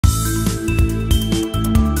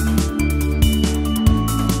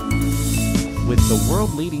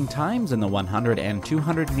world-leading times in the 100 and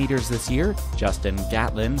 200 meters this year, Justin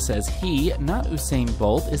Gatlin says he, not Usain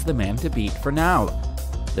Bolt, is the man to beat for now.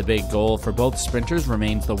 The big goal for both sprinters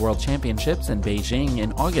remains the World Championships in Beijing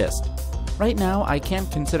in August. Right now, I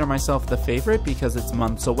can't consider myself the favorite because it's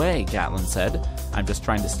months away, Gatlin said. I'm just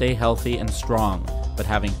trying to stay healthy and strong. But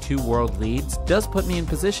having 2 world leads does put me in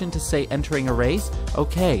position to say entering a race,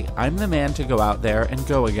 okay, I'm the man to go out there and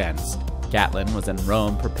go against. Gatlin was in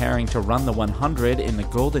Rome preparing to run the 100 in the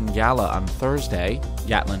Golden Gala on Thursday.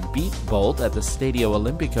 Gatlin beat Bolt at the Stadio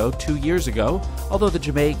Olimpico 2 years ago, although the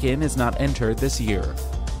Jamaican is not entered this year.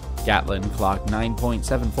 Gatlin clocked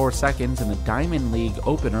 9.74 seconds in the Diamond League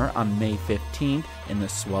opener on May 15th in the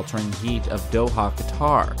sweltering heat of Doha,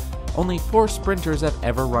 Qatar. Only 4 sprinters have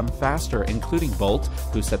ever run faster, including Bolt,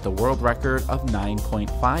 who set the world record of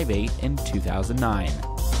 9.58 in 2009.